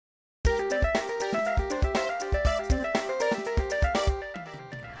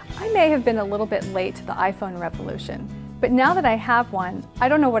may have been a little bit late to the iPhone revolution, but now that I have one, I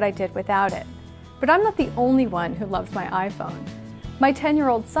don't know what I did without it. But I'm not the only one who loves my iPhone. My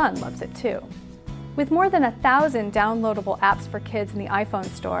 10-year-old son loves it too. With more than 1,000 downloadable apps for kids in the iPhone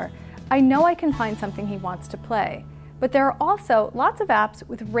store, I know I can find something he wants to play. But there are also lots of apps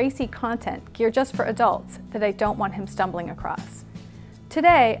with racy content geared just for adults that I don't want him stumbling across.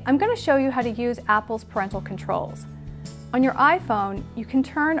 Today, I'm going to show you how to use Apple's Parental Controls. On your iPhone, you can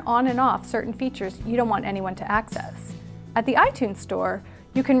turn on and off certain features you don't want anyone to access. At the iTunes Store,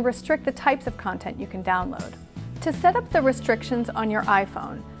 you can restrict the types of content you can download. To set up the restrictions on your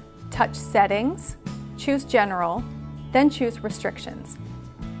iPhone, touch Settings, choose General, then choose Restrictions.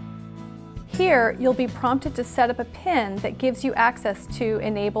 Here, you'll be prompted to set up a PIN that gives you access to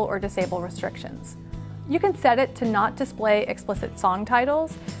enable or disable restrictions. You can set it to not display explicit song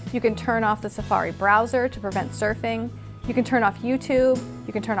titles, you can turn off the Safari browser to prevent surfing, you can turn off YouTube,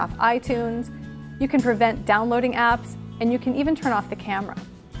 you can turn off iTunes, you can prevent downloading apps, and you can even turn off the camera.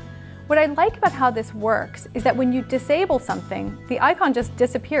 What I like about how this works is that when you disable something, the icon just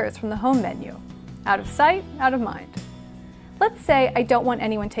disappears from the home menu. Out of sight, out of mind. Let's say I don't want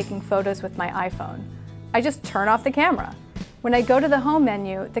anyone taking photos with my iPhone. I just turn off the camera. When I go to the home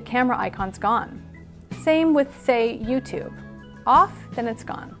menu, the camera icon's gone. Same with, say, YouTube. Off, then it's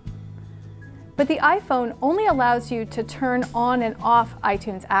gone. But the iPhone only allows you to turn on and off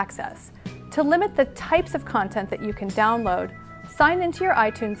iTunes access. To limit the types of content that you can download, sign into your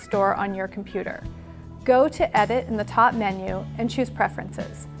iTunes store on your computer. Go to Edit in the top menu and choose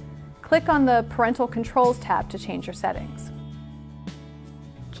Preferences. Click on the Parental Controls tab to change your settings.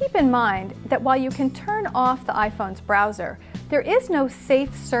 Keep in mind that while you can turn off the iPhone's browser, there is no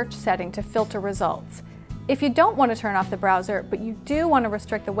safe search setting to filter results. If you don't want to turn off the browser, but you do want to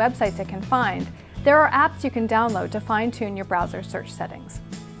restrict the websites it can find, there are apps you can download to fine-tune your browser search settings.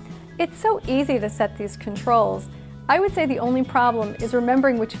 It's so easy to set these controls. I would say the only problem is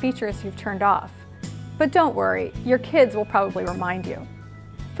remembering which features you've turned off. But don't worry, your kids will probably remind you.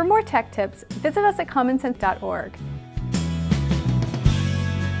 For more tech tips, visit us at commonsense.org.